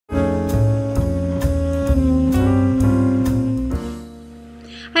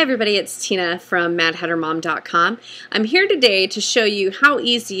Hi everybody, it's Tina from MadhatterMom.com. I'm here today to show you how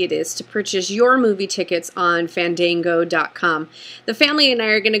easy it is to purchase your movie tickets on Fandango.com. The family and I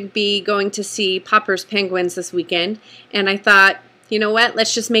are going to be going to see Popper's Penguins this weekend, and I thought, you know what,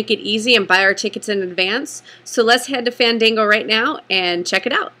 let's just make it easy and buy our tickets in advance. So let's head to Fandango right now and check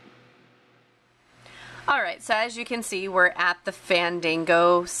it out. Alright, so as you can see, we're at the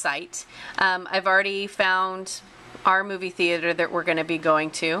Fandango site. I've already found our movie theater that we're going to be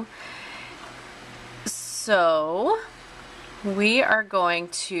going to. So we are going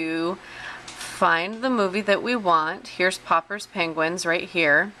to find the movie that we want. Here's Popper's Penguins right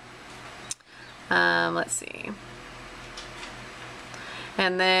here. Let's see.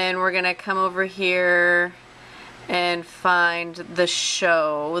 And then we're going to come over here and find the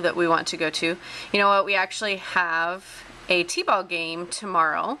show that we want to go to. You know what? We actually have a t-ball game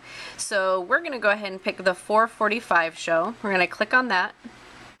tomorrow, so we're going to go ahead and pick the 4:45 show. We're going to click on that.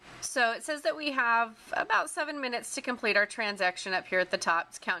 So it says that we have about 7 minutes to complete our transaction up here at the top.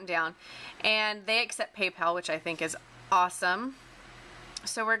 It's counting down, and they accept PayPal, which I think is awesome.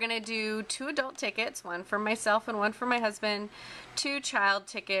 So we're going to do 2 adult tickets, one for myself and one for my husband, 2 child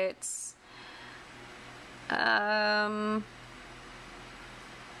tickets, and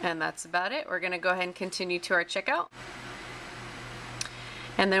that's about it. We're going to go ahead and continue to our checkout.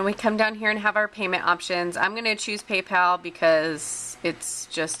 And then we come down here and have our payment options. I'm going to choose PayPal because it's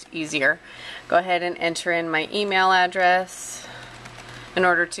just easier. Go ahead and enter in my email address in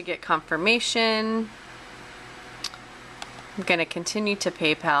order to get confirmation. I'm going to continue to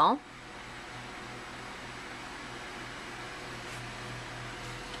PayPal.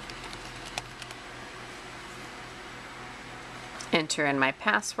 Enter in my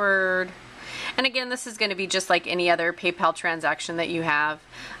password. And again, this is going to be just like any other PayPal transaction that you have.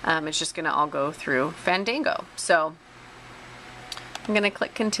 It's just going to all go through Fandango. So I'm going to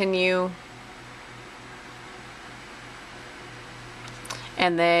click continue.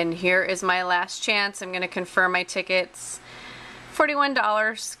 And then here is my last chance. I'm going to confirm my tickets.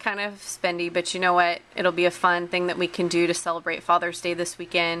 $41, kind of spendy, but you know what? It'll be a fun thing that we can do to celebrate Father's Day this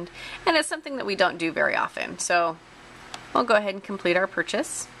weekend. And it's something that we don't do very often. So we'll go ahead and complete our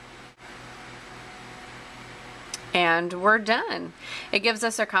purchase. And we're done. It gives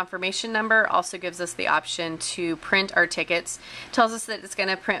us our confirmation number, also gives us the option to print our tickets. Tells us that it's going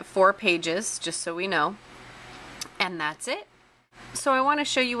to print 4 pages, just so we know. And that's it. So I want to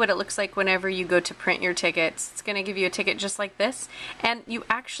show you what it looks like whenever you go to print your tickets. It's going to give you a ticket just like this, and you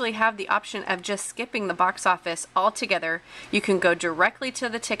actually have the option of just skipping the box office altogether. You can go directly to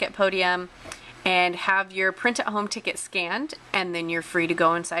the ticket podium and have your print-at-home ticket scanned, and then you're free to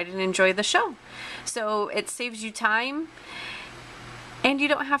go inside and enjoy the show. So it saves you time, and you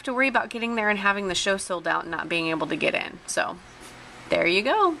don't have to worry about getting there and having the show sold out and not being able to get in. So there you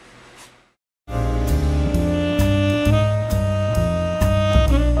go.